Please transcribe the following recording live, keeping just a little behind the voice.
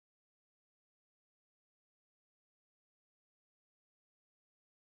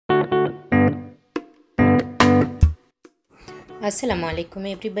আসসালামু আলাইকুম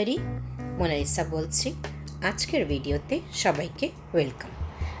everybody, Mona Lisa বলছি। আজকের ভিডিওতে সবাইকে ওয়েলকাম।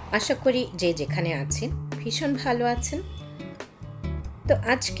 আশা করি যে যেখানে আছেন ভীষণ ভালো আছেন। তো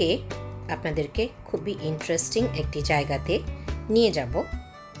আজকে আপনাদেরকে খুবই ইন্টারেস্টিং একটি জায়গাতে নিয়ে যাব।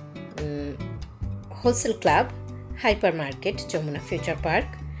 Wholesale club, hyper market, Jamuna future park.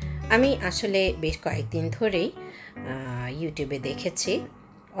 আমি আসলে বেশ কয়েকদিন ধরেই ইউটিউবে দেখেছি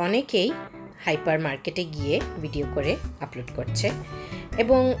অনেকেই হাইপার মার্কেটে গিয়ে ভিডিও করে আপলোড করছে,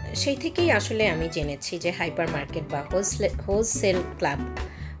 এবং সেই থেকেই আসলে আমি জেনেছি যে হাইপার মার্কেট বা হোলসেল ক্লাব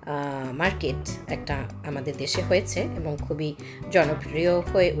মার্কেট একটা আমাদের দেশে হয়েছে এবং খুবই জনপ্রিয়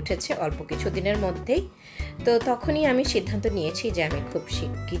হয়ে উঠেছে অল্প কিছু দিনের মধ্যেই। তো তখনই আমি সিদ্ধান্ত নিয়েছি যে আমি খুব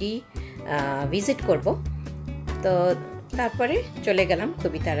শিগগিরই ভিজিট করব। তো তারপরে চলে গেলাম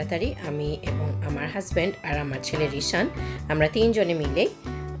খুবই তাড়াতাড়ি। আমি এবং আমার হাজব্যান্ড আর আমার ছেলে রিশান, আমরা তিনজনে মিলে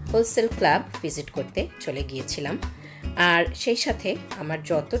হোলসেল ক্লাব ভিজিট করতে চলে গিয়েছিলাম। আর সেই সাথে আমার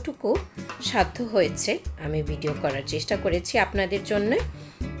যতটুকু সাধ্য হয়েছে আমি ভিডিও করার চেষ্টা করেছি আপনাদের জন্য।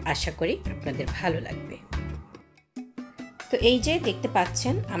 আশা করি আপনাদের ভালো লাগবে। তো এই যে দেখতে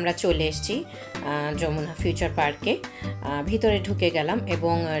পাচ্ছেন, আমরা চলে এসেছি যমুনা ফিউচার পার্কে। ভিতরে ঢুকে গেলাম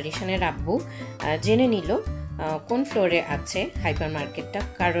এবং রিশানের আব্বু জেনে নিল কোন ফ্লোরে আছে হাইপার মার্কেটটা,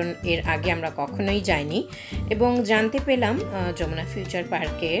 কারণ এর আগে আমরা কখনোই যাইনি। এবং জানতে পেলাম যমুনা ফিউচার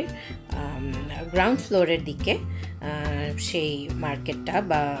পার্কের গ্রাউন্ড ফ্লোরের দিকে সেই মার্কেটটা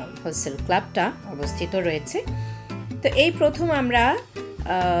বা হোলসেল ক্লাবটা অবস্থিত রয়েছে। তো এই প্রথম আমরা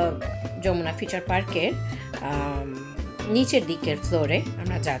যমুনা ফিউচার পার্কের নিচের দিকের ফ্লোরে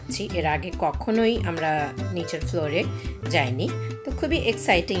আমরা যাচ্ছি। এর আগে কখনোই আমরা নিচের ফ্লোরে যাইনি। তো খুবই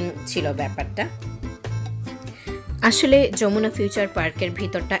এক্সাইটিং ছিল ব্যাপারটা। আসলে যমুনা ফিউচার পার্কের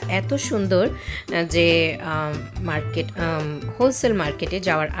ভিতরটা এত সুন্দর যে মার্কেট হোলসেল মার্কেটে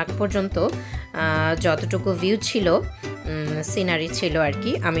যাওয়ার আগ পর্যন্ত যতটুকু ভিউ ছিল, সিনারি ছিল আর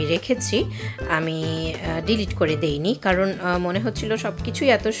কি, আমি রেখেছি। আমি ডিলিট করে দেইনি, কারণ মনে হচ্ছিল সব কিছুই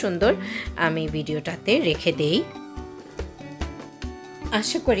এত সুন্দর আমি ভিডিওটাতে রেখে দেই।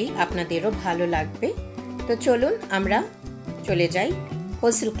 আশা করি আপনাদেরও ভালো লাগবে। তো চলুন আমরা চলে যাই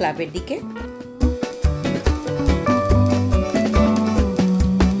হোলসেল ক্লাবের দিকে।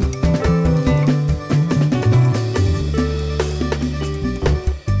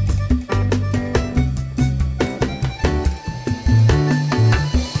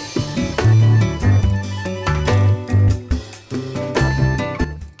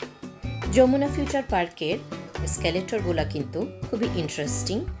 যমুনা ফিউচার পার্কের স্কেলেটরগুলো কিন্তু খুবই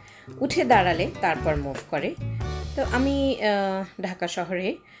ইন্টারেস্টিং। উঠে দাঁড়ালে তারপর মুভ করে। তো আমি ঢাকা শহরে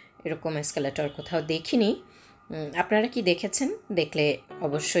এরকম এসকেলেটর কোথাও দেখিনি। আপনারা কি দেখেছেন? দেখলে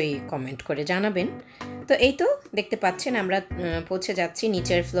অবশ্যই কমেন্ট করে জানাবেন। তো এই তো দেখতে পাচ্ছেন আমরা পৌঁছে যাচ্ছি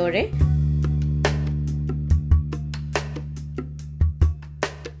নিচের ফ্লোরে।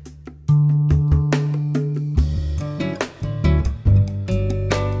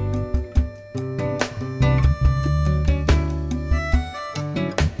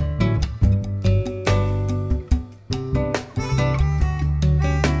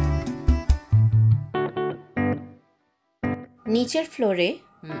 নিচের ফ্লোরে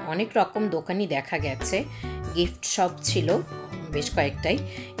অনেক রকম দোকানই দেখা গেছে, গিফট শপ ছিল বেশ কয়েকটাই,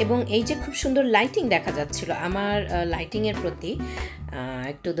 এবং এই যে খুব সুন্দর লাইটিং দেখা যাচ্ছিল। আমার লাইটিংয়ের প্রতি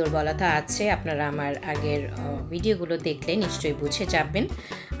একটু দুর্বলতা আছে, আপনারা আমার আগের ভিডিওগুলো দেখলে নিশ্চয়ই বুঝে যাবেন।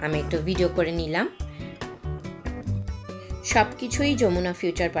 আমি একটু ভিডিও করে নিলাম। সব কিছুই যমুনা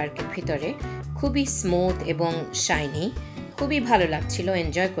ফিউচার পার্কের ভিতরে খুবই স্মুথ এবং শাইনি, খুবই ভালো লাগছিল,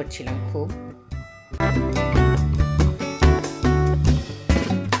 এনজয় করছিলাম খুব।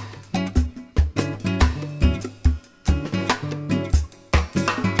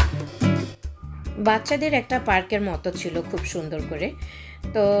 বাচ্চাদের একটা পার্কের মতো ছিল, খুব সুন্দর করে।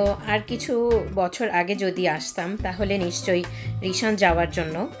 তো আর কিছু বছর আগে যদি আসতাম তাহলে নিশ্চয়ই রিশান যাওয়ার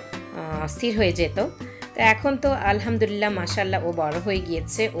জন্য স্থির হয়ে যেত। তো এখন তো আলহামদুলিল্লাহ মাশাআল্লাহ ও বড় হয়ে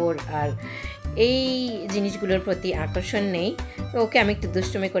গিয়েছে, ওর আর এই জিনিসগুলোর প্রতি আকর্ষণ নেই। তো ওকে আমি একটু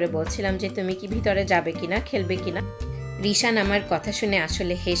দুষ্টুমি করে বলছিলাম যে তুমি কি ভিতরে যাবে কিনা, খেলবে কিনা। রিশান আমার কথা শুনে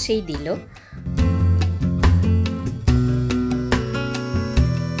আসলে হেসেই দিল।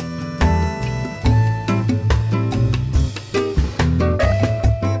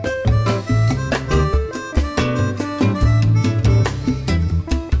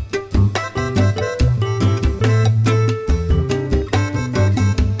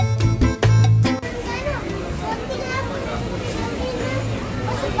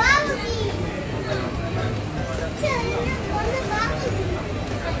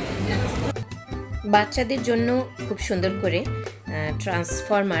 বাচ্চাদের জন্য খুব সুন্দর করে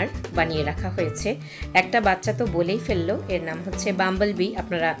ট্রান্সফর্মার বানিয়ে রাখা হয়েছে। একটা বাচ্চা তো বলেই ফেললো, এর নাম হচ্ছে বাম্বলবি।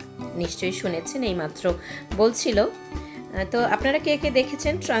 আপনারা নিশ্চয়ই শুনেছেন, এইমাত্র বলছিল। তো আপনারা কে কে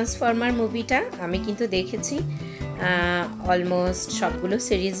দেখেছেন ট্রান্সফর্মার মুভিটা? আমি কিন্তু দেখেছি, অলমোস্ট সবগুলো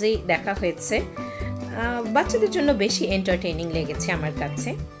সিরিজেই দেখা হয়েছে। বাচ্চাদের জন্য বেশি এন্টারটেইনিং লেগেছে আমার কাছে।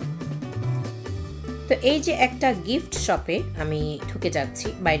 তো এই যে একটা গিফট শপে আমি ঢুকে যাচ্ছি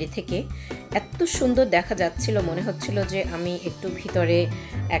বাইরে থেকে, এত সুন্দর দেখা যাচ্ছিল, মনে হচ্ছিল যে আমি একটু ভিতরে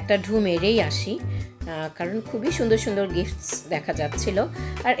একটা ঢু মেরেই আসি, কারণ খুবই সুন্দর সুন্দর গিফটস দেখা যাচ্ছিল।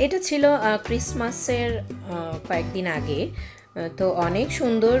 আর এটা ছিল ক্রিসমাসের কয়েকদিন আগে, তো অনেক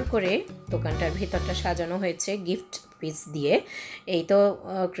সুন্দর করে দোকানটার ভিতরটা সাজানো হয়েছে গিফট পিস দিয়ে। এই তো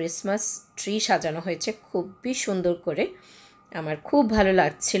ক্রিসমাস ট্রি সাজানো হয়েছে খুবই সুন্দর করে, আমার খুব ভালো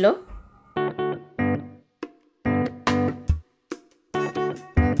লাগছিল।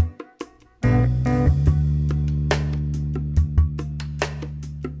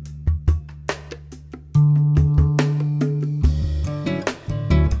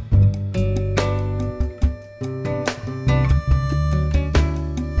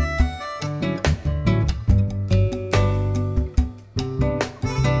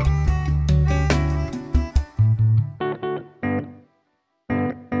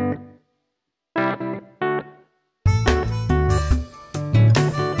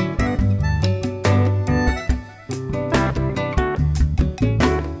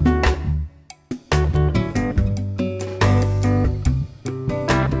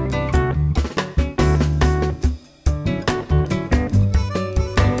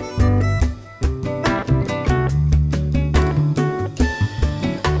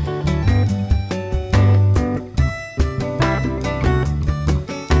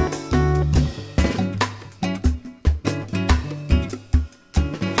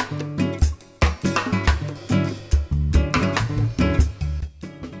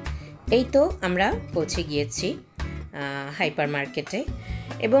 এই তো আমরা পৌঁছে গিয়েছি হাইপার মার্কেটে,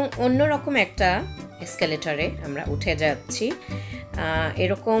 এবং অন্যরকম একটা এসকেলেটরে আমরা উঠে যাচ্ছি।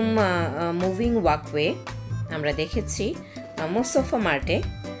 এরকম মুভিং ওয়াকওয়ে আমরা দেখেছি মোস্তফা মার্টে।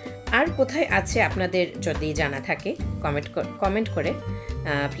 আর কোথায় আছে আপনাদের যদি জানা থাকে কমেন্ট করে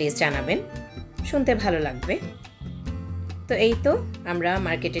প্লিজ জানাবেন, শুনতে ভালো লাগবে। তো এই তো আমরা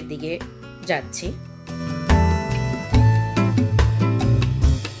মার্কেটের দিকে যাচ্ছি।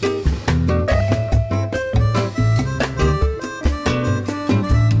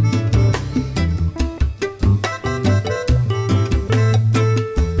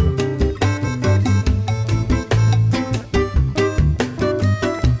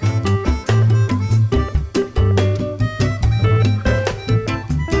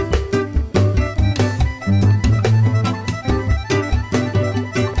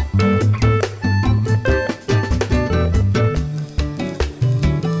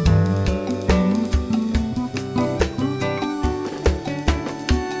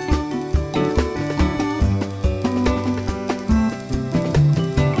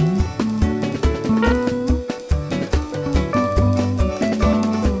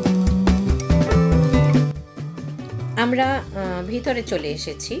 আমরা ভিতরে চলে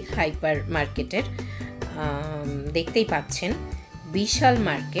এসেছি হাইপার মার্কেটের। দেখতেই পাচ্ছেন বিশাল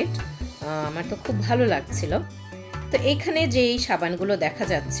মার্কেট, আমার তো খুব ভালো লাগছিল। তো এখানে যেই সাবানগুলো দেখা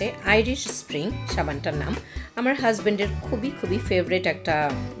যাচ্ছে, আইরিশ স্প্রিং সাবানটার নাম। আমার হাজব্যান্ডের খুবই ফেভারিট একটা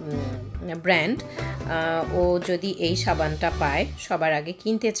ব্র্যান্ড। ও যদি এই সাবানটা পায় সবার আগে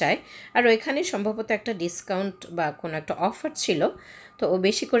কিনতে চায়, আর ওইখানে সম্ভবত একটা ডিসকাউন্ট বা কোনো একটা অফার ছিল, তো ও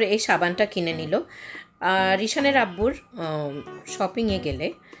বেশি করে এই সাবানটা কিনে নিল। রিশানের আব্বুর শপিংয়ে গেলে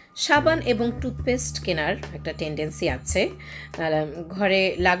সাবান এবং টুথপেস্ট কেনার একটা টেন্ডেন্সি আছে, ঘরে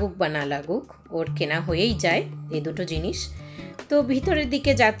লাগুক বা না লাগুক ওর কেনা হয়েই যায় এই দুটো জিনিস। তো ভিতরের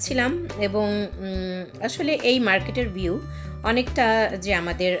দিকে যাচ্ছিলাম, এবং আসলে এই মার্কেটের ভিউ অনেকটা যে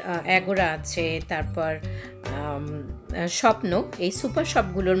আমাদের অ্যাগোরা আছে, তারপর স্বপ্ন, এই সুপার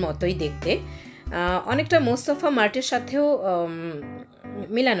শপগুলোর মতোই দেখতে, অনেকটা মোস্তফা মার্টের সাথেও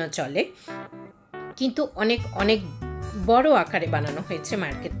মিলানো চলে, কিন্তু অনেক বড় আকারে বানানো হয়েছে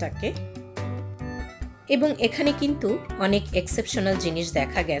মার্কেটটাকে। এবং এখানে কিন্তু অনেক এক্সেপশনাল জিনিস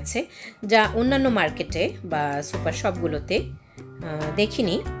দেখা গেছে, যা অন্যান্য মার্কেটে বা সুপার শপগুলোতে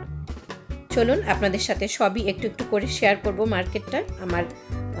দেখিনি। চলুন আপনাদের সাথে সবই একটু একটু করে শেয়ার করব মার্কেটটা, আমার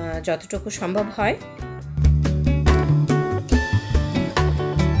যতটুকু সম্ভব হয়।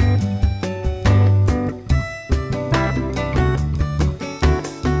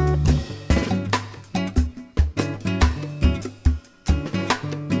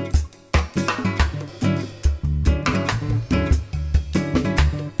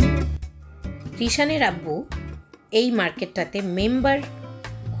 রিশানের আব্বু এই মার্কেটটাতে মেম্বার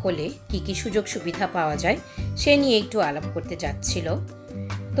হলে কি কি সুযোগ সুবিধা পাওয়া যায় সে নিয়ে একটু আলাপ করতে যাচ্ছিল।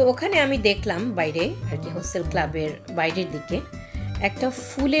 তো ওখানে আমি দেখলাম বাইরে আর কি হোলসেল ক্লাবের বাইরের দিকে একটা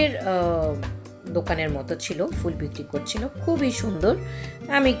ফুলের দোকানের মতো ছিল, ফুল বিক্রি করছিল, খুবই সুন্দর।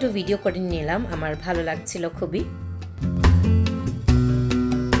 আমি একটু ভিডিও করে নিলাম, আমার ভালো লাগছিল খুবই।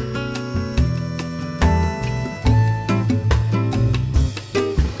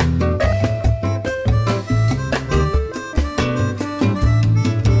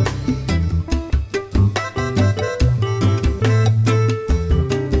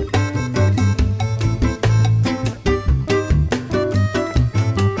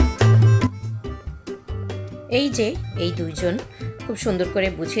 এই যে এই দুইজন খুব সুন্দর করে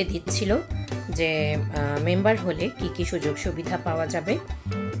বুঝিয়ে দিচ্ছিল যে মেম্বার হলে কি কি সুযোগ সুবিধা পাওয়া যাবে।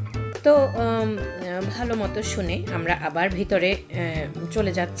 তো ভালো মতো শুনে আমরা আবার ভিতরে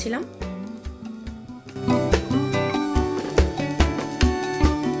চলে যাচ্ছিলাম।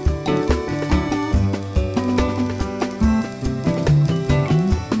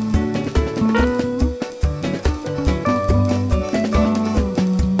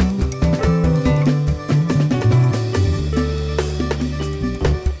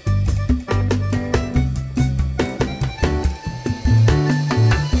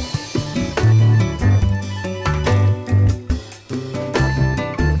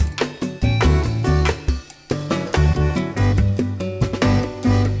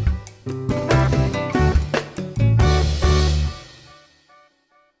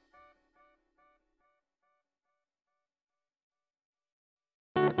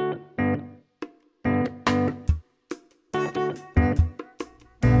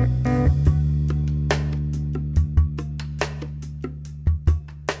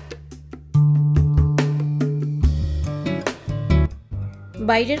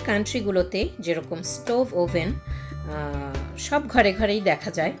 বাইরের কান্ট্রিগুলোতে যেরকম স্টোভ ওভেন সব ঘরে ঘরেই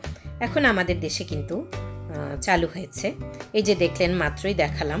দেখা যায়, এখন আমাদের দেশে কিন্তু চালু হয়েছে। এই যে দেখলেন, মাত্রই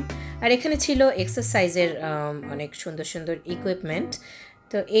দেখালাম। আর এখানে ছিল এক্সারসাইজের অনেক সুন্দর সুন্দর ইকুইপমেন্ট।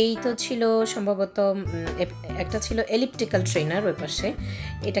 তো এই তো ছিল সম্ভবত একটা ছিল এলিপ্টিক্যাল ট্রেনার ওই পাশে,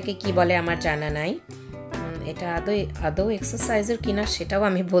 এটাকে কি বলে আমার জানা নাই। এটা আদৌ এক্সারসাইজের কিনা সেটাও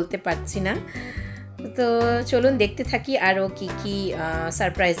আমি বলতে পারছি না। তো চলুন দেখতে থাকি আরও কি কি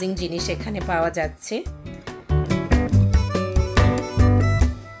সারপ্রাইজিং জিনিস এখানে পাওয়া যাচ্ছে।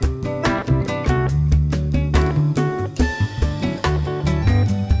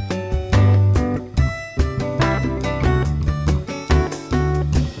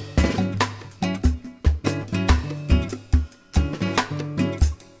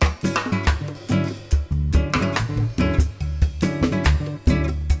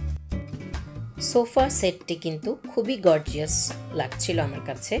 সোফা সেটটি কিন্তু খুবই গর্জিয়াস লাগছিল আমার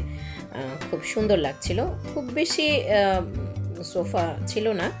কাছে, খুব সুন্দর লাগছিল। খুব বেশি সোফা ছিল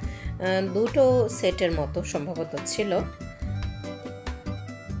না, দুটো সেটের মতো সম্ভবত ছিল।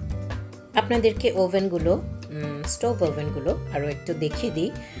 আপনাদেরকে ওভেনগুলো, স্টোভ ওভেনগুলো আরও একটু দেখিয়ে দিই।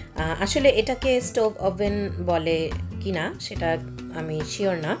 আসলে এটাকে স্টোভ ওভেন বলে কিনা সেটা আমি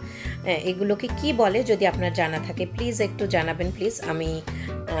শিওর না। এগুলোকে কি বলে যদি আপনার জানা থাকে প্লিজ একটু জানাবেন প্লিজ। আমি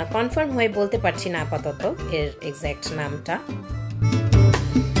কনফার্ম হয়ে বলতে পারছি না আপাতত এর এক্স্যাক্ট নামটা।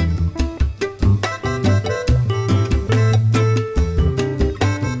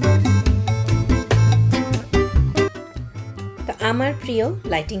 তো আমার প্রিয়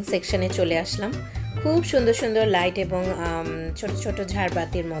লাইটিং সেকশনে চলে আসলাম। খুব সুন্দর সুন্দর লাইট এবং ছোট ছোট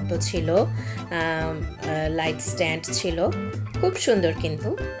ঝাড়বাতির মতো ছিল, লাইট স্ট্যান্ড ছিল, খুব সুন্দর। কিন্তু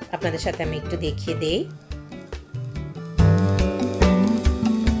আপনাদের সাথে আমি একটু দেখিয়ে দেই।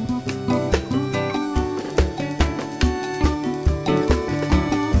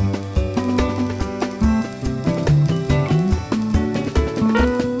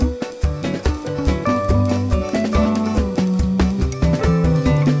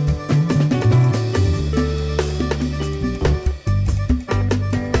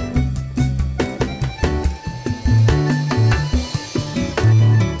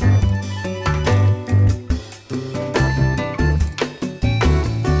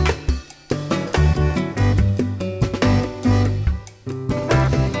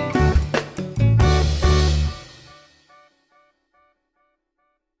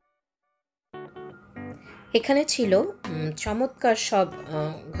 এখানে ছিল চমৎকার সব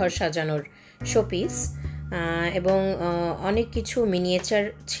ঘর সাজানোর শোপিস এবং অনেক কিছু মিনিয়েচার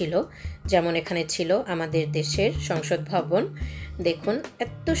ছিল। যেমন এখানে ছিল আমাদের দেশের সংসদ ভবন, দেখুন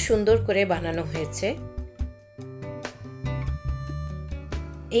এত সুন্দর করে বানানো হয়েছে।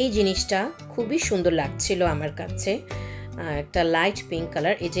 এই জিনিসটা খুবই সুন্দর লাগছিল আমার কাছে, একটা লাইট পিঙ্ক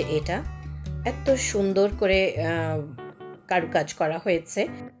কালার। এই যে এটা এত সুন্দর করে কারুকাজ করা হয়েছে,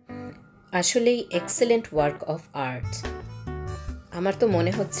 আসলেই এক্সেলেন্ট ওয়ার্ক অফ আর্ট। আমার তো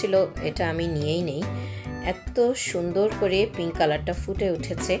মনে হচ্ছিল এটা আমি নিয়েই নেই, এত সুন্দর করে পিঙ্ক কালারটা ফুটে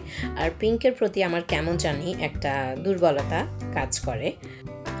উঠেছে। আর পিঙ্কের প্রতি আমার কেমন জানি একটা দুর্বলতা কাজ করে।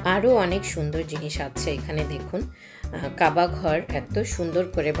 আরও অনেক সুন্দর জিনিস আছে এখানে, দেখুন কাবা ঘর এত সুন্দর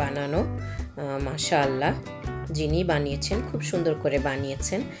করে বানানো, মাশাআল্লাহ, যিনি বানিয়েছেন খুব সুন্দর করে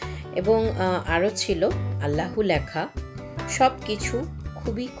বানিয়েছেন। এবং আরও ছিল আল্লাহু লেখা, সব কিছু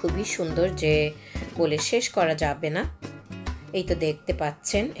খুবই খুবই সুন্দর, যে বলে শেষ করা যাবে না। এই তো দেখতে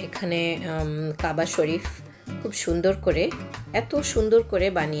পাচ্ছেন এখানে কাবা শরীফ খুব সুন্দর করে, এত সুন্দর করে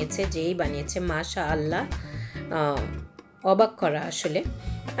বানিয়েছে, যেই বানিয়েছে মাশাআল্লাহ, অবাক করা আসলে।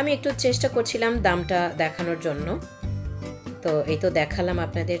 আমি একটু চেষ্টা করছিলাম দামটা দেখানোর জন্য, তো এই তো দেখালাম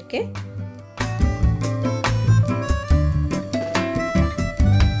আপনাদেরকে।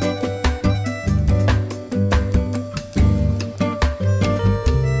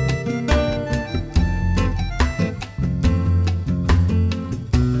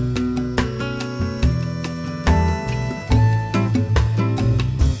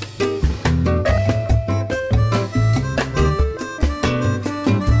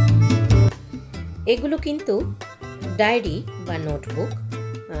 এগুলো কিন্তু ডায়েরি বা নোটবুক,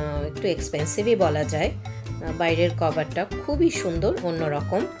 একটু এক্সপেন্সিভই বলা যায়। বাইরের কভারটা খুবই সুন্দর,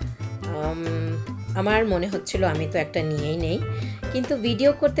 অন্যরকম। আমার মনে হচ্ছিল আমি তো একটা নিয়েই নেই, কিন্তু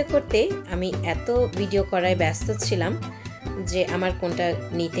ভিডিও করতে করতে আমি এত ভিডিও করায় ব্যস্ত ছিলাম যে আমার কোনটা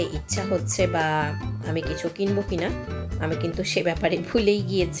নিতে ইচ্ছা হচ্ছে বা আমি কিছু কিনবো কিনা আমি কিন্তু সে ব্যাপারে ভুলেই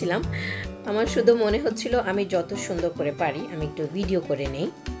গিয়েছিলাম। আমার শুধু মনে হচ্ছিল আমি যত সুন্দর করে পারি আমি একটু ভিডিও করে নেই।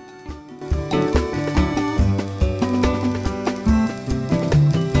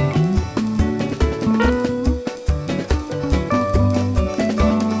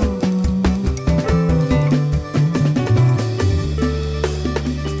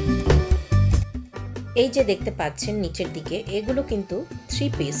 এই যে দেখতে পাচ্ছেন নিচের দিকে, এগুলো কিন্তু 3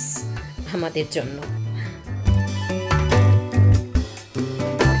 পিস আমাদের জন্য।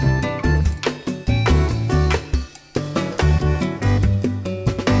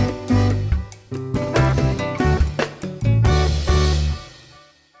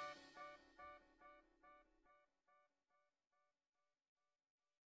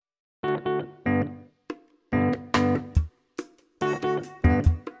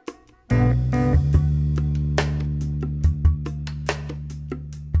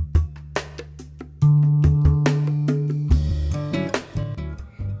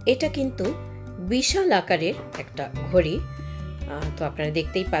 এটা কিন্তু বিশাল আকারের একটা ঘড়ি, তো আপনারা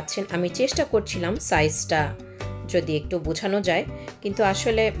দেখতেই পাচ্ছেন। আমি চেষ্টা করছিলাম সাইজটা যদি একটু বোঝানো যায়, কিন্তু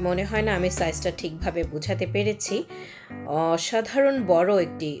আসলে মনে হয় না আমি সাইজটা ঠিকভাবে বোঝাতে পেরেছি। অসাধারণ বড়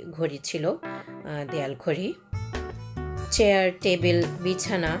একটি ঘড়ি ছিল, দেয়াল ঘড়ি। চেয়ার, টেবিল,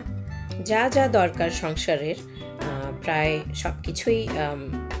 বিছানা, যা যা দরকার সংসারের প্রায় সব কিছুই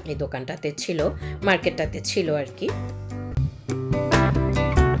এই দোকানটাতে ছিল, মার্কেটটাতে ছিল আর কি।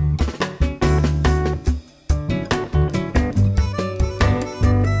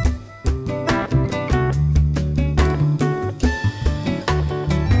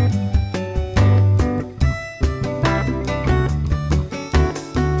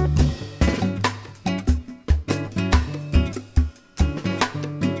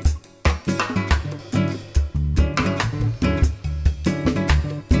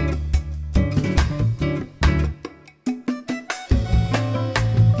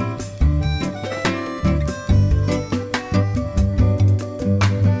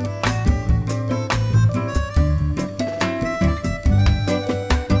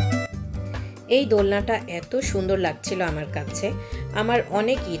 এই দোলনাটা এত সুন্দর লাগছিল আমার কাছে। আমার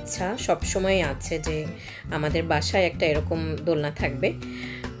অনেক ইচ্ছা সবসময় আছে যে আমাদের বাসায় একটা এরকম দোলনা থাকবে,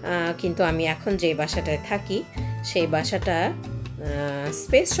 কিন্তু আমি এখন যে বাসাটায় থাকি সেই বাসাটা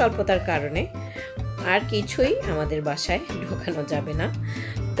স্পেস স্বল্পতার কারণে আর কিছুই আমাদের বাসায় ঢোকানো যাবে না।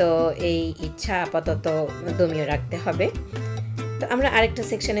 তো এই ইচ্ছা আপাতত দমিয়ে রাখতে হবে। তো আমরা আরেকটা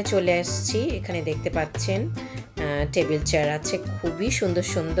সেকশনে চলে আসছি। এখানে দেখতে পাচ্ছেন টেবিল চেয়ার আছে, খুবই সুন্দর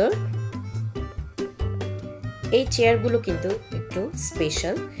সুন্দর। এই চেয়ারগুলো কিন্তু একটু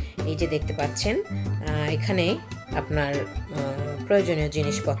স্পেশাল। এই যে দেখতে পাচ্ছেন, এখানে আপনার প্রয়োজনীয়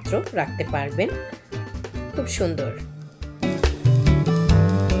জিনিসপত্র রাখতে পারবেন, খুব সুন্দর।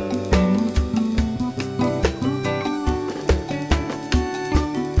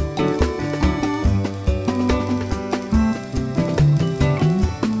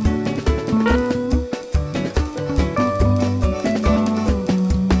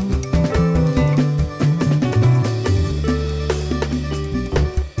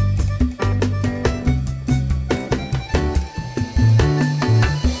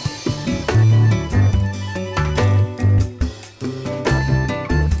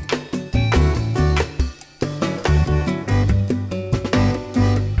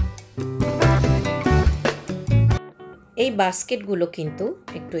 এই বাস্কেটগুলো কিন্তু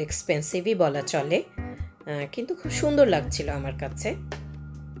একটু এক্সপেন্সিভই বলা চলে, কিন্তু খুব সুন্দর লাগছিল আমার কাছে।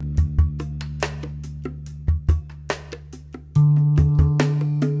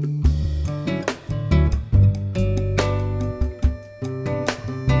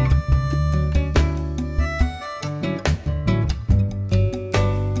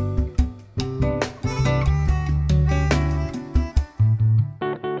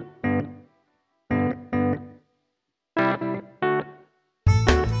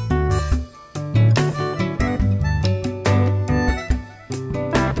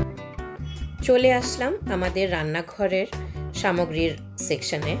 চলে আসলাম আমাদের রান্নাঘরের সামগ্রীর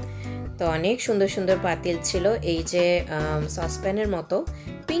সেকশনে। তো অনেক সুন্দর সুন্দর পাতিল ছিল। এই যে সসপ্যানের মতো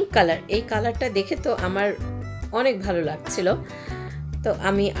পিঙ্ক কালার, এই কালারটা দেখে তো আমার অনেক ভালো লাগছিল। তো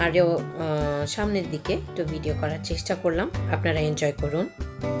আমি আরও সামনের দিকে একটু ভিডিও করার চেষ্টা করলাম, আপনারা এনজয় করুন।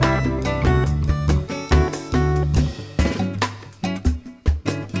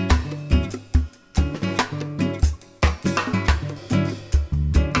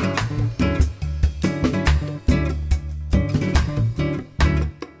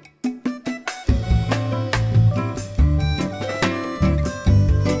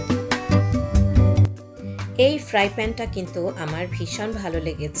 এই ফ্রাই প্যানটা কিন্তু আমার ভীষণ ভালো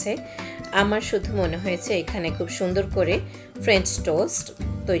লেগেছে। আমার শুধু মনে হয়েছে এখানে খুব সুন্দর করে ফ্রেঞ্চ টোস্ট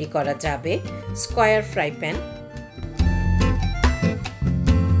তৈরি করা যাবে। Square fry pan.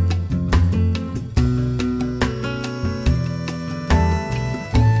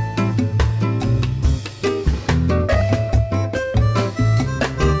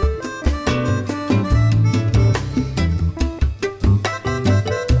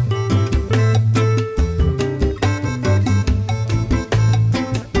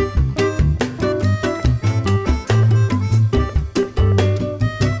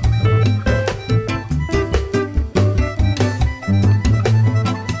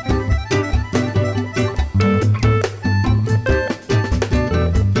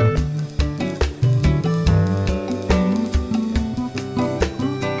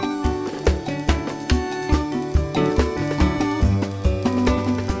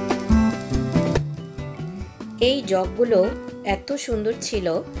 এই জগগুলো এত সুন্দর ছিল,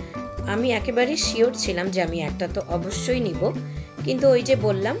 আমি একেবারে শিওর ছিলাম যে আমি একটা তো অবশ্যই নিব। কিন্তু ওই যে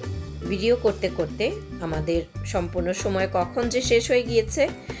বললাম, ভিডিও করতে করতে আমাদের সম্পূর্ণ সময় কখন যে শেষ হয়ে গিয়েছে,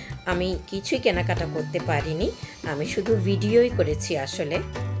 আমি কিছুই কেনাকাটা করতে পারিনি। আমি শুধু ভিডিওই করেছি আসলে।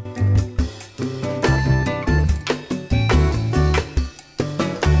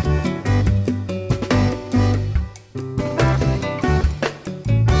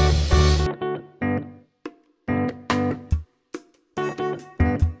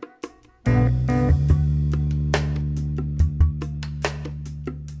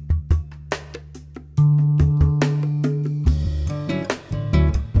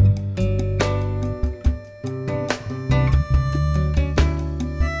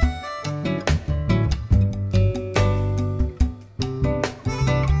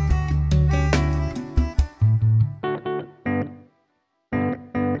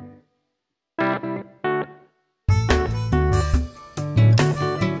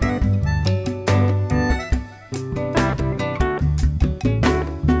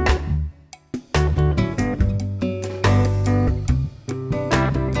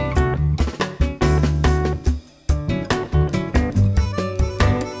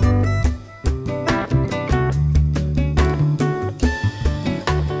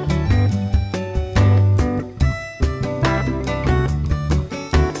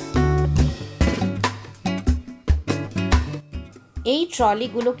 এই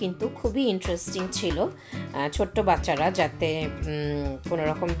ট্রলিগুলো কিন্তু খুবই ইন্টারেস্টিং ছিল। ছোট্ট বাচ্চারা যাতে কোনো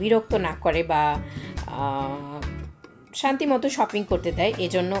রকম বিরক্ত না করে বা শান্তিমতো শপিং করতে দেয়,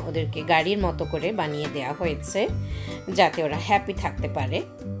 এজন্য ওদেরকে গাড়ির মতো করে বানিয়ে দেওয়া হয়েছে যাতে ওরা হ্যাপি থাকতে পারে।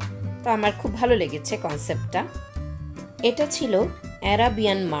 তো আমার খুব ভালো লেগেছে কনসেপ্টটা। এটা ছিল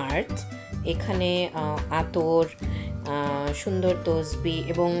অ্যারাবিয়ান মার্ট। এখানে আতর, সুন্দর তসবি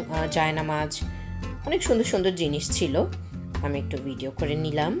এবং জায়নামাজ, অনেক সুন্দর সুন্দর জিনিস ছিল। আমি একটু ভিডিও করে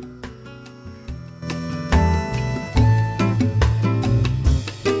নিলাম।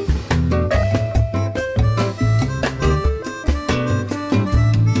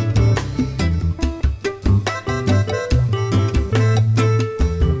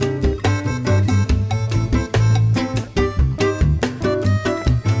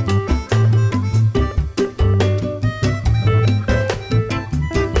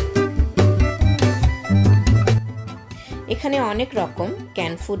 এখানে অনেক রকম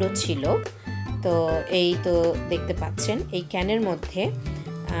ক্যান ফুডও ছিল। তো এই তো দেখতে পাচ্ছেন, এই ক্যানের মধ্যে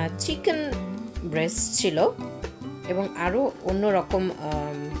চিকেন ব্রেস্ট ছিল এবং আরও অন্যরকম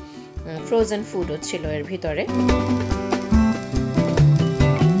ফ্রোজেন ফুডও ছিল এর ভিতরে।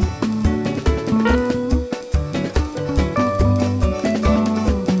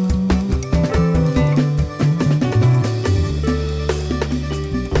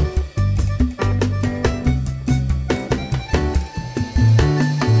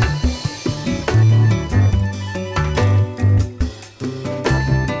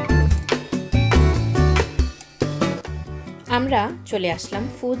 আমরা চলে আসলাম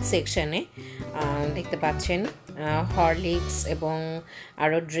ফুড সেকশনে। দেখতে পাচ্ছেন হরলিক্স এবং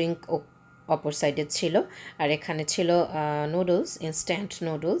আরও ড্রিঙ্ক অপর সাইডে ছিল। আর এখানে ছিল নুডলস, ইনস্ট্যান্ট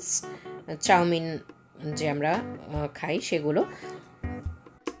নুডলস, চাউমিন যে আমরা খাই সেগুলো।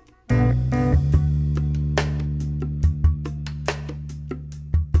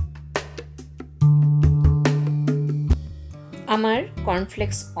 আমার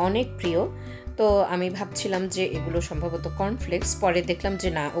কর্নফ্লেক্স অনেক প্রিয়, তো আমি ভাবছিলাম যে এগুলো সম্ভবত কর্নফ্লেক্স, পরে দেখলাম যে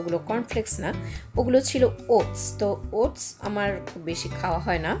না, ওগুলো কর্নফ্লেক্স না, ওগুলো ছিল ওটস। তো ওটস আমার খুব বেশি খাওয়া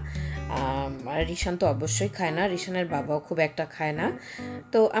হয় না, আর রিশান তো অবশ্যই খায় না, রিশানের বাবাও খুব একটা খায় না।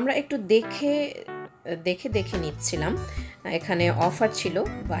 তো আমরা একটু দেখে নিচ্ছিলাম। এখানে অফার ছিল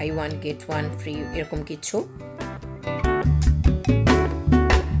বাই 1 get 1 ফ্রি এরকম কিছু।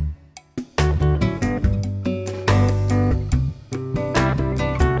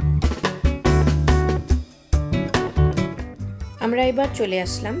 আমরা এবার চলে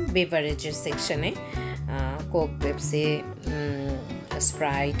আসলাম বেভারেজের সেকশনে। কোক, পেপসি,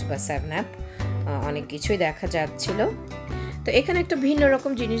 স্প্রাইট বা 7 আপ অনেক কিছুই দেখা যাচ্ছিল। তো এখানে একটা ভিন্ন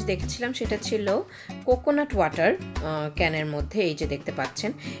রকম জিনিস দেখেছিলাম, সেটা ছিল কোকোনাট ওয়াটার ক্যানের মধ্যে, এই যে দেখতে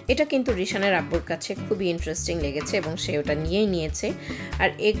পাচ্ছেন। এটা কিন্তু রিশানের আব্বুর কাছে খুবই ইন্টারেস্টিং লেগেছে এবং সে ওটা নিয়েই নিয়েছে। আর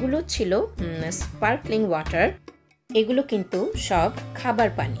এগুলো ছিল স্পার্কলিং ওয়াটার, এগুলো কিন্তু সব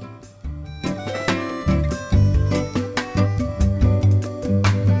খাবার পানি।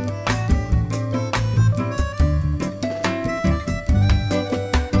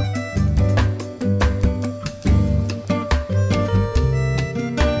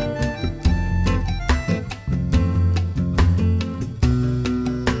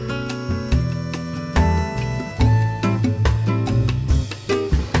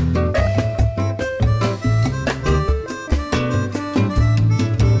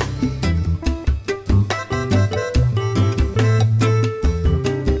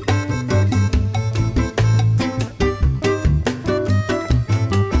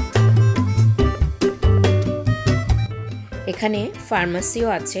 এখানে ফার্মাসিও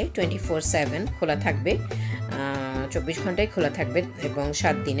আছে, 24/7 খোলা থাকবে, 24 ঘন্টায় খোলা থাকবে এবং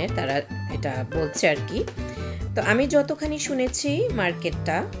 7 দিনের, তারা এটা বলছে আর কি। তো আমি যতখানি শুনেছি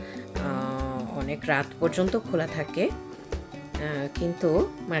মার্কেটটা অনেক রাত পর্যন্ত খোলা থাকে, কিন্তু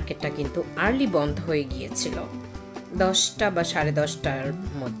মার্কেটটা কিন্তু আর্লি বন্ধ হয়ে গিয়েছিল 10টা বা 10:30টার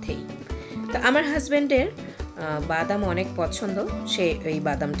মধ্যেই। তো আমার হাজব্যান্ডের বাদাম অনেক পছন্দ, সে এই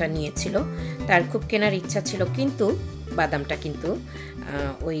বাদামটা নিয়েছিল, তার খুব কেনার ইচ্ছা ছিল, কিন্তু বাদামটা কিন্তু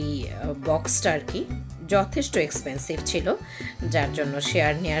ওই বক্সটা আর কি যথেষ্ট এক্সপেন্সিভ ছিল, যার জন্য সে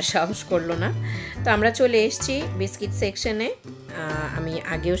আর নেওয়ার সাহস করলো না। তো আমরা চলে এসেছি বিস্কিট সেকশনে। আমি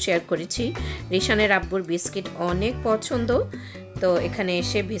আগেও শেয়ার করেছি রিশানের আব্বুর বিস্কিট অনেক পছন্দ, তো এখানে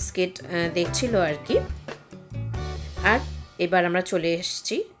এসে বিস্কিট দেখছিল আর কি। আর এবার আমরা চলে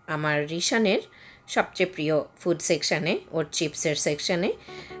এসেছি আমার রিশানের সবচেয়ে প্রিয় ফুড সেকশানে, ওর চিপসের সেকশানে।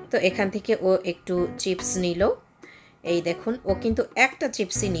 তো এখান থেকে ও একটু চিপস নিল, এই দেখুন, ও কিন্তু একটা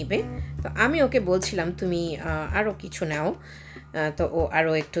চিপসই নিবে। তো আমি ওকে বলছিলাম তুমি আরও কিছু নাও, তো ও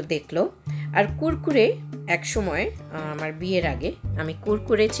আরও একটু দেখলো। আর কুরকুরে, এক সময় আমার বিয়ের আগে আমি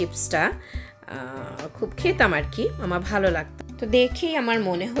কুরকুরে চিপসটা খুব খেতাম আর কি, আমার ভালো লাগতো। তো দেখেই আমার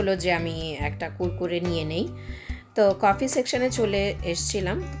মনে হলো যে আমি একটা কুরকুরে নিয়ে নেই। তো কফি সেকশনে চলে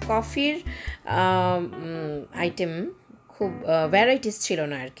এসেছিলাম। কফির আইটেম খুব ভ্যারাইটিস ছিল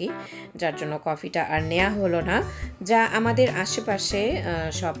না আর কি, যার জন্য কফিটা আর নেওয়া হলো না। যা আমাদের আশেপাশে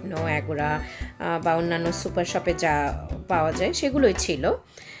স্বপ্ন, এগোরা বা অন্যান্য সুপার শপে যা পাওয়া যায় সেগুলোই ছিল।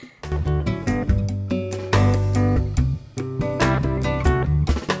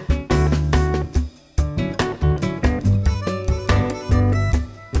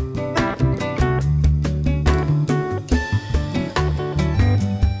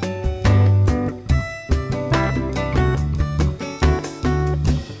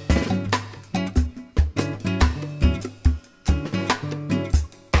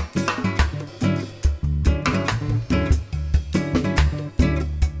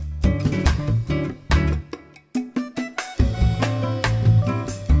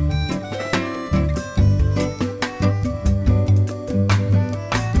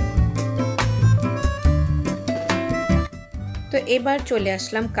 এবার চলে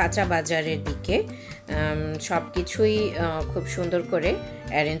আসলাম কাঁচা বাজারের দিকে। সব কিছুই খুব সুন্দর করে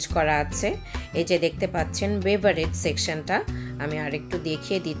অ্যারেঞ্জ করা আছে। এই যে দেখতে পাচ্ছেন বেভারেজ সেকশনটা, আমি আরেকটু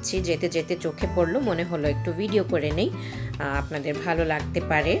দেখিয়ে দিচ্ছি, যেতে যেতে চোখে পড়লো, মনে হলো একটু ভিডিও করে নেই, আপনাদের ভালো লাগতে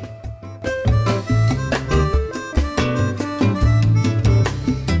পারে।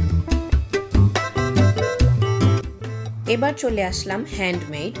 এবার চলে আসলাম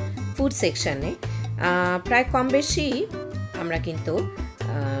হ্যান্ডমেড ফুড সেকশানে। প্রায় কম বেশি আমরা কিন্তু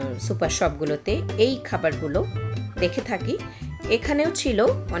সুপার শপগুলোতে এই খাবারগুলো দেখে থাকি। এখানেও ছিল,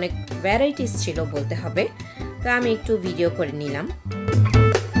 অনেক ভ্যারাইটিস ছিল বলতে হবে, তো আমি একটু ভিডিও করে নিলাম।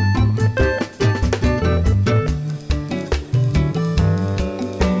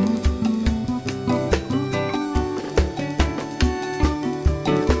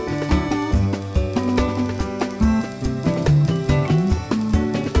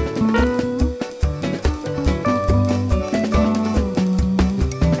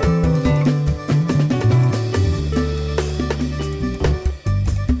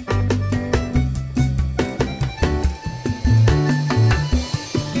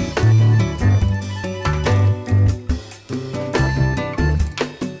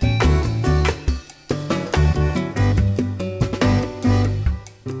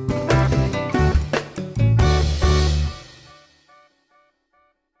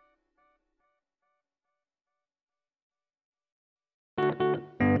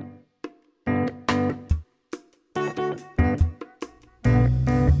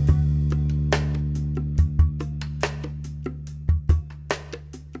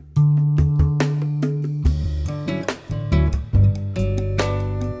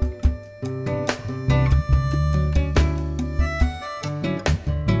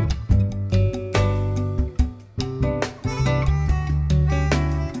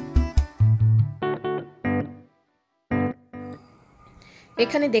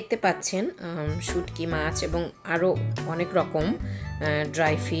 এখানে দেখতে পাচ্ছেন শুটকি মাছ এবং আরও অনেক রকম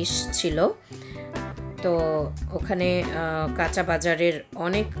ড্রাই ফিশ ছিল। তো ওখানে কাঁচা বাজারের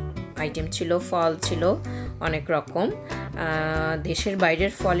অনেক আইটেম ছিল, ফল ছিল অনেক রকম, দেশের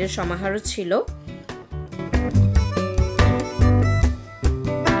বাইরের ফলের সমাহারও ছিল।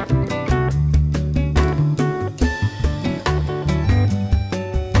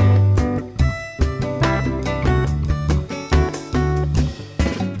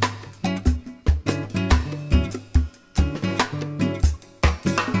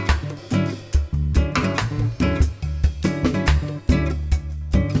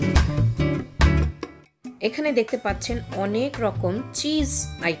 এখানে দেখতে পাচ্ছেন অনেক রকম চিজ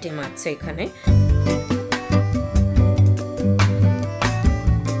আইটেম আছে এখানে।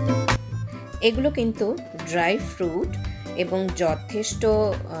 এগুলো কিন্তু ড্রাই ফ্রুট এবং যথেষ্ট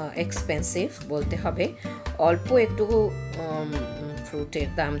এক্সপেন্সিভ বলতে হবে। অল্প একটু ফ্রুটের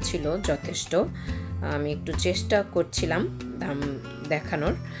দাম ছিল যথেষ্ট। আমি একটু চেষ্টা করছিলাম দাম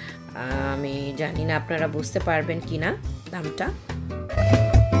দেখানোর, আমি জানি না আপনারা বুঝতে পারবেন কিনা দামটা।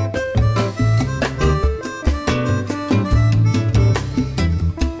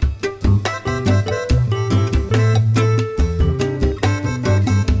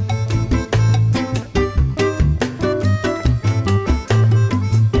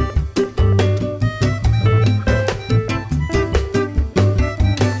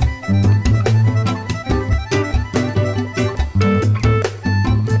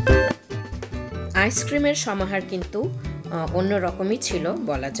 আইসক্রিমের সমাহার কিন্তু অন্য রকমই ছিল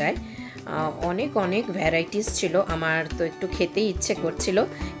বলা যায়। অনেক অনেক ভ্যারাইটিস ছিল, আমার তো একটু খেতেই ইচ্ছে করছিল,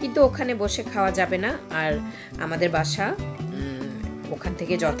 কিন্তু ওখানে বসে খাওয়া যাবে না, আর আমাদের বাসা ওখান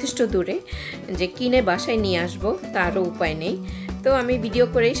থেকে যথেষ্ট দূরে, যে কিনে বাসায় নিয়ে আসবো তারও উপায় নেই। তো আমি ভিডিও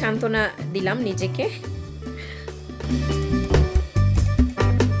করেই সান্ত্বনা দিলাম নিজেকে।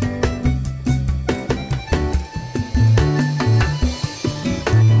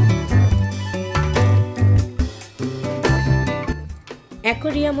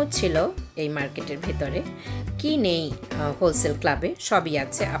 অ্যাকোরিয়ামও ছিল এই মার্কেটের ভেতরে। কি নেই হোলসেল ক্লাবে, সবই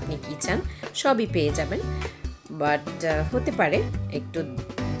আছে, আপনি কি চান সবই পেয়ে যাবেন। বাট হতে পারে একটু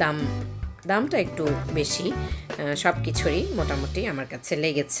দামটা একটু বেশি, সব কিছুরই মোটামুটি আমার কাছে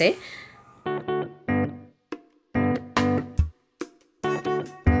লেগেছে।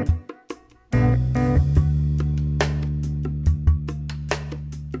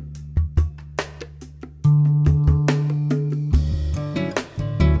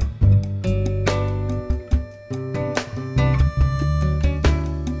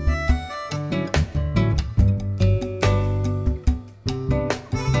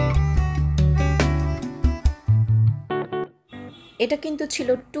 এটা কিন্তু ছিল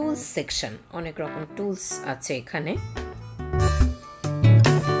টুলস সেকশন, অনেক রকম টুলস আছে এখানে।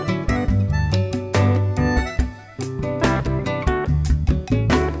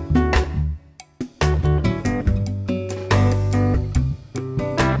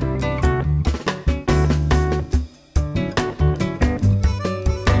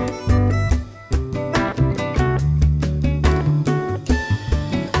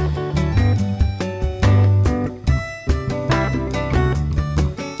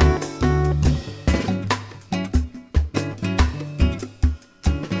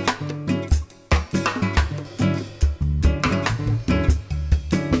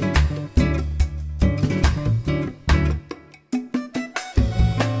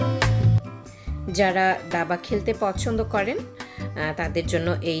 যারা দাবা খেলতে পছন্দ করেন তাদের জন্য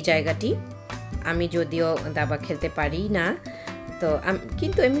এই জায়গাটি। আমি যদিও দাবা খেলতে পারি না, তো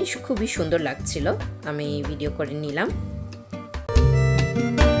কিন্তু এমনি খুবই সুন্দর লাগছিল, আমি ভিডিও করে নিলাম।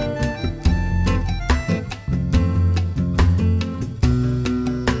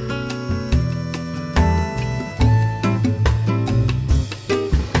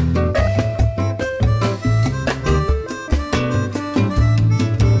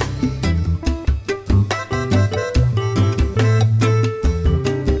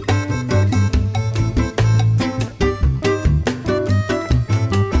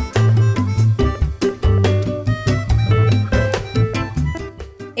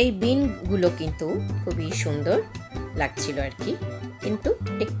 এই বিনগুলো কিন্তু খুবই সুন্দর লাগছিল আর কি, কিন্তু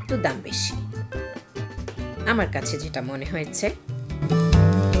একটু দাম বেশি আমার কাছে যেটা মনে হয়েছে।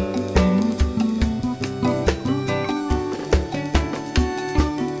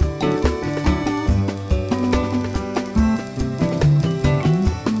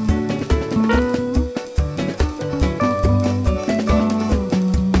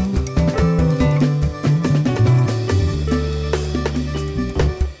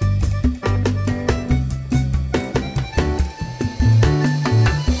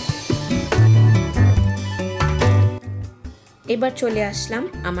 এবার চলে আসলাম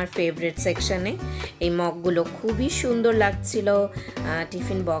আমার ফেভারিট সেকশনে। এই মগগুলো খুবই সুন্দর লাগছিল,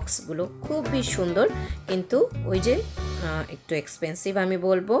 টিফিন বক্সগুলো খুবই সুন্দর, কিন্তু ওই যে একটু এক্সপেন্সিভ আমি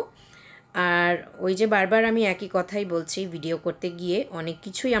বলবো। আর ওই যে বারবার আমি একই কথাই বলছি, ভিডিও করতে গিয়ে অনেক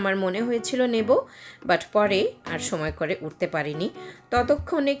কিছুই আমার মনে হয়েছিল নেব, বাট পরে আর সময় করে উঠতে পারিনি।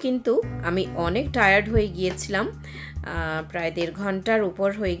 ততক্ষণে কিন্তু আমি অনেক টায়ার্ড হয়ে গিয়েছিলাম, প্রায় 1.5 ঘন্টার উপর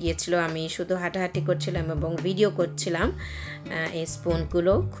হয়ে গিয়েছিল। আমি শুধু হাঁটাহাঁটি করছিলাম এবং ভিডিও করছিলাম। এই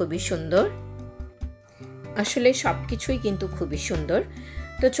স্পুনগুলো খুবই সুন্দর, আসলে সব কিছুই কিন্তু খুবই সুন্দর।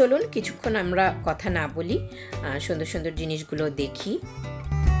 তো চলুন কিছুক্ষণ আমরা কথা না বলি, সুন্দর সুন্দর জিনিসগুলো দেখি।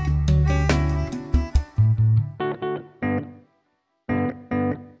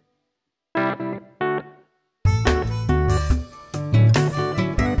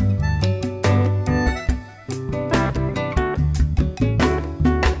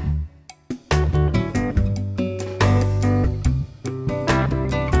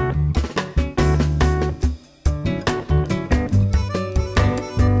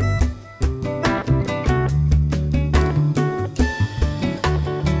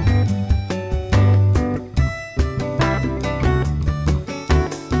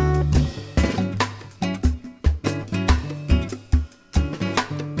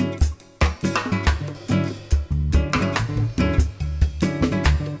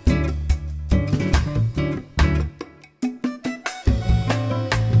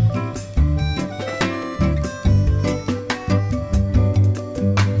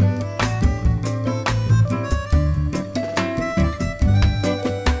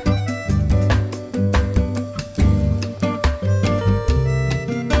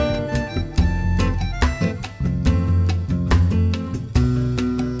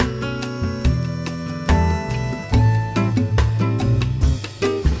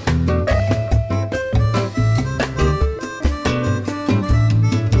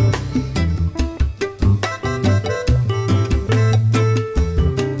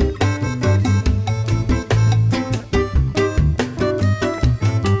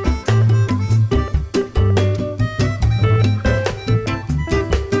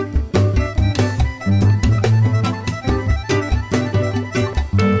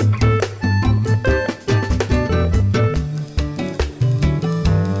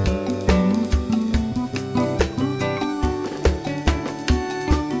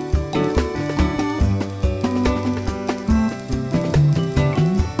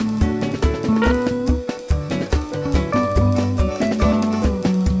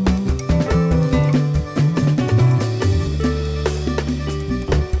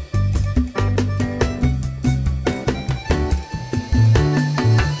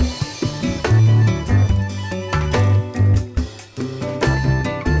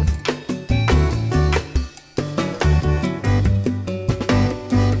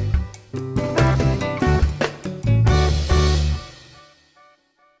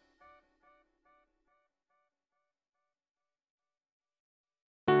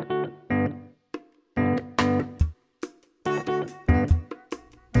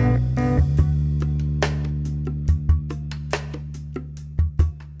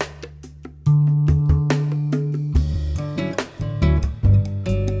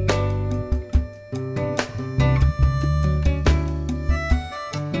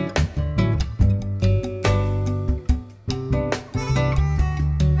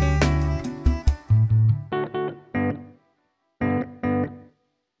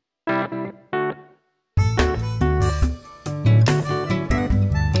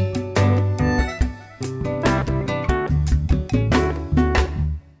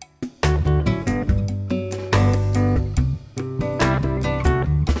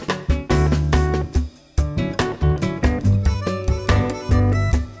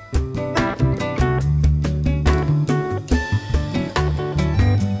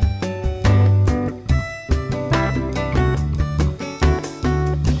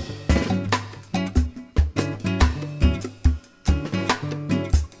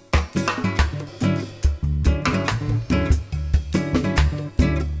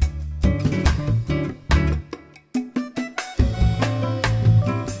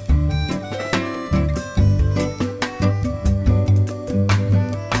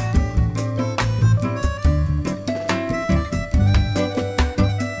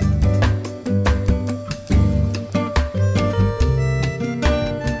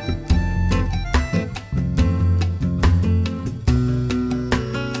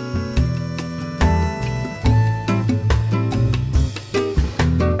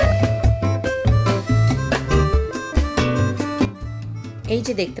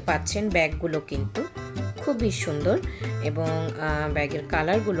 যে দেখতে পাচ্ছেন ব্যাগগুলো কিন্তু খুবই সুন্দর এবং ব্যাগের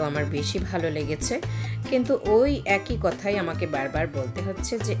কালারগুলো আমার বেশি ভালো লেগেছে, কিন্তু ওই একই কথাই আমাকে বারবার বলতে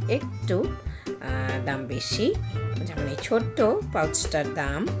হচ্ছে যে একটু দাম বেশি। যেমন এই ছোট্ট পাউচটার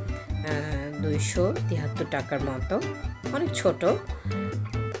দাম 273 টাকার মতো, অনেক ছোট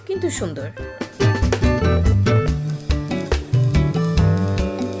কিন্তু সুন্দর।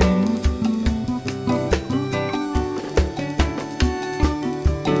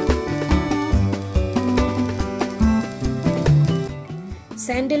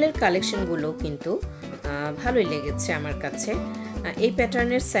 স্যান্ডেলের কালেকশনগুলো কিন্তু ভালোই লেগেছে আমার কাছে। এই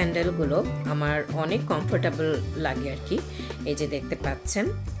প্যাটার্নের স্যান্ডেলগুলো আমার অনেক কমফোর্টেবল লাগে আর কি। এই যে দেখতে পাচ্ছেন,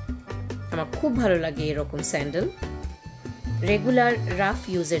 আমার খুব ভালো লাগে এরকম স্যান্ডেল। রেগুলার রাফ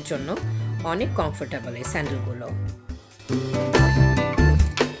ইউজের জন্য অনেক কমফোর্টেবল এই স্যান্ডেলগুলো।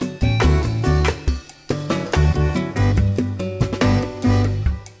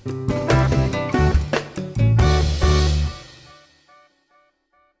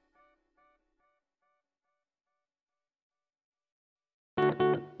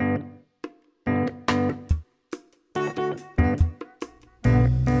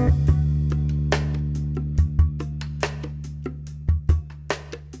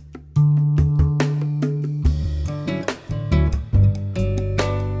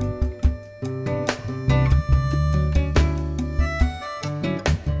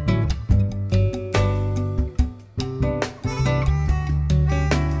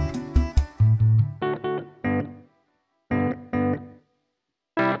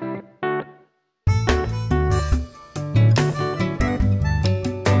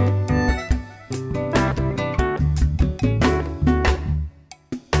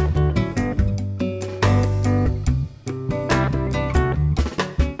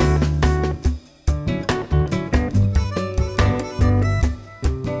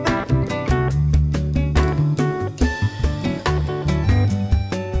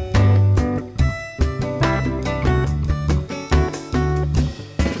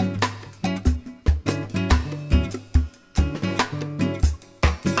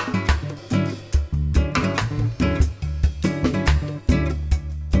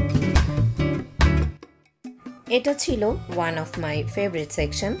 এটা ছিল one of my favourite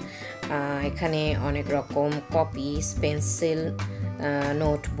section. এখানে অনেক রকম কপিস, পেন্সিল,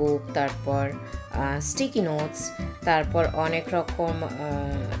 নোটবুক, তারপর স্টিকি নোটস, তারপর অনেক রকম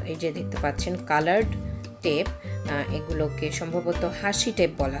এই যে দেখতে পাচ্ছেন কালার্ড টেপ, এগুলোকে সম্ভবত হাসি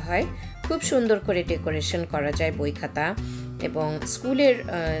টেপ বলা হয়। খুব সুন্দর করে ডেকোরেশন করা যায় বই খাতা এবং স্কুলের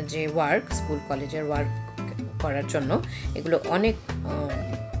যে ওয়ার্ক, স্কুল কলেজের ওয়ার্ক করার জন্য এগুলো অনেক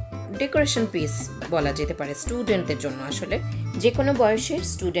ডেকোরেশন পিস বলা যেতে পারে স্টুডেন্টদের জন্য। আসলে যে কোনো বয়সের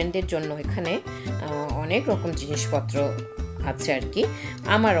স্টুডেন্টদের জন্য এখানে অনেক রকম জিনিসপত্র আছে আর কি।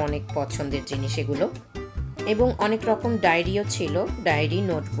 আমার অনেক পছন্দের জিনিস এগুলো, এবং অনেক রকম ডায়েরিও ছিল, ডায়েরি,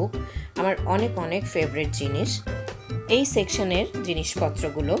 নোটবুক আমার অনেক অনেক ফেভারিট জিনিস। এই সেকশনের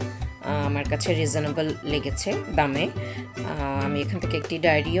জিনিসপত্রগুলো আমার কাছে রিজনেবল লেগেছে দামে। আমি এখান থেকে একটি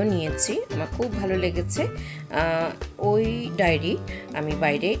ডায়েরিও নিয়েছি, আমার খুব ভালো লেগেছে। ওই ডায়েরি আমি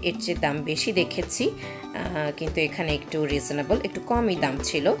বাইরে এর চেয়ে দাম বেশি দেখেছি, কিন্তু এখানে একটু রিজনেবল, একটু কমই দাম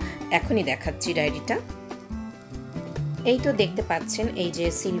ছিল। এখনই দেখাচ্ছি ডায়েরিটা। এই তো দেখতে পাচ্ছেন, এই যে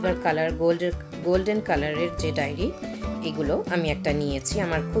সিলভার কালার, গোল্ডেন কালারের যে ডায়েরি, এগুলো আমি একটা নিয়েছি,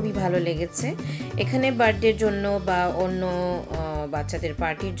 আমার খুবই ভালো লেগেছে। এখানে বার্থডের জন্য বা অন্য বাচ্চাদের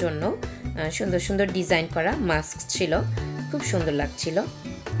পার্টির জন্য সুন্দর সুন্দর ডিজাইন করা মাস্ক ছিল, খুব সুন্দর লাগছিল।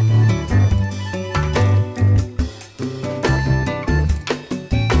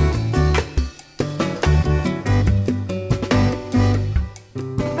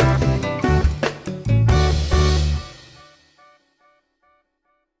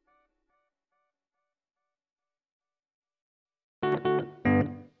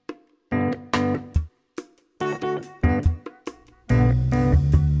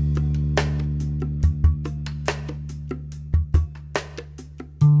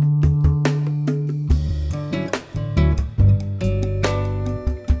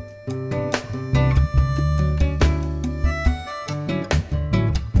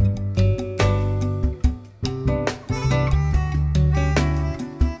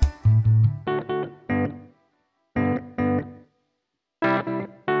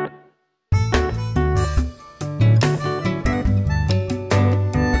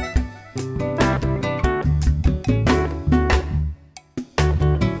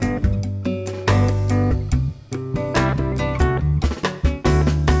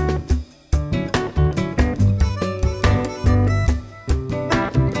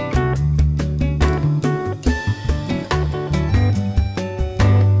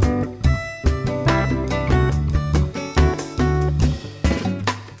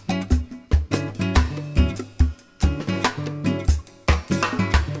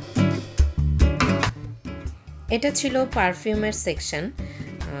 এটা ছিল পারফিউমের সেকশন।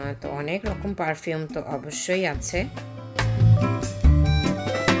 তো অনেক রকম পারফিউম তো অবশ্যই আছে।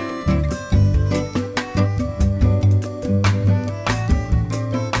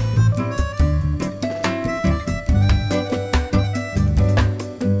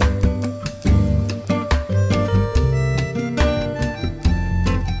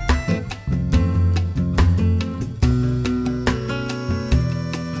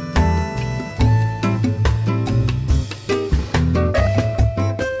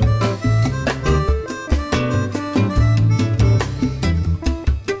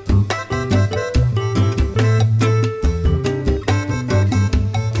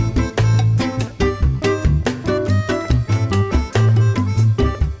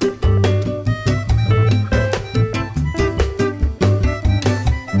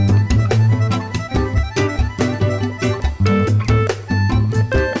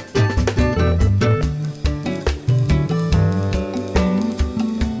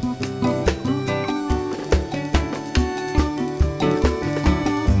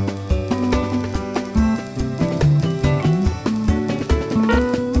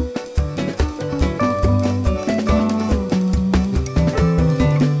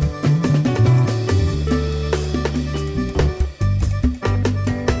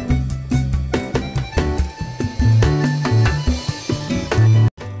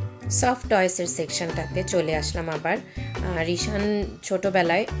 সফট টয়েসের সেকশনটাতে চলে আসলাম আবার। রিশান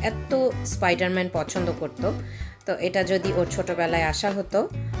ছোটোবেলায় এত স্পাইডারম্যান পছন্দ করতো, তো এটা যদি ওর ছোটোবেলায় আসা হতো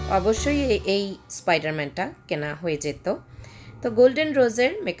অবশ্যই এই স্পাইডারম্যানটা কেনা হয়ে যেত। তো গোল্ডেন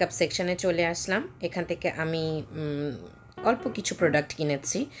রোজের মেকআপ সেকশনে চলে আসলাম। এখান থেকে আমি অল্প কিছু প্রোডাক্ট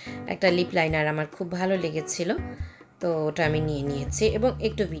কিনেছি। একটা লিপ লাইনার আমার খুব ভালো লেগেছিল, তো ওটা আমি নিয়ে নিয়েছি এবং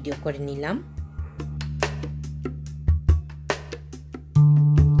একটু ভিডিও করে নিলাম।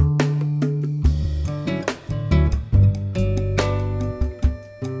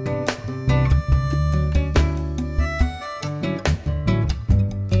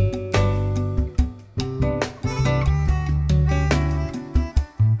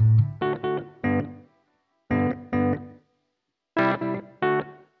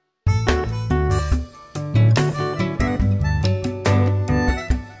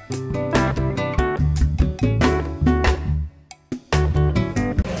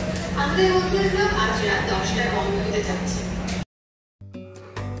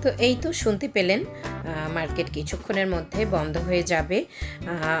 তো এই তো শুনতে পেলেন, মার্কেট কিছুক্ষণের মধ্যে বন্ধ হয়ে যাবে।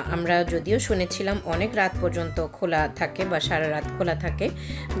 আমরা যদিও শুনেছিলাম অনেক রাত পর্যন্ত খোলা থাকে বা সারা রাত খোলা থাকে,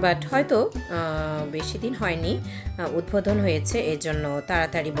 বাট হয়তো বেশি দিন হয়নি, উদ্বোধন হয়েছে, এই জন্য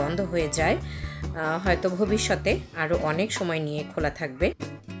তাড়াতাড়ি বন্ধ হয়ে যায়। হয়তো ভবিষ্যতে আরও অনেক সময় নিয়ে খোলা থাকবে।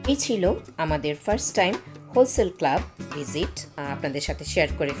 এই ছিল আমাদের first time wholesale club visit, আপনাদের সাথে শেয়ার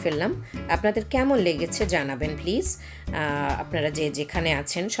করে ফেললাম। আপনাদের কেমন লেগেছে জানাবেন প্লিজ। আপনারা যে যেখানে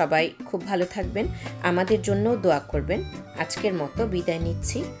আছেন সবাই খুব ভালো থাকবেন, আমাদের জন্য দোয়া করবেন। আজকের মতো বিদায়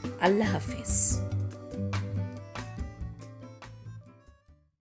নিচ্ছি। আল্লাহ হাফেজ।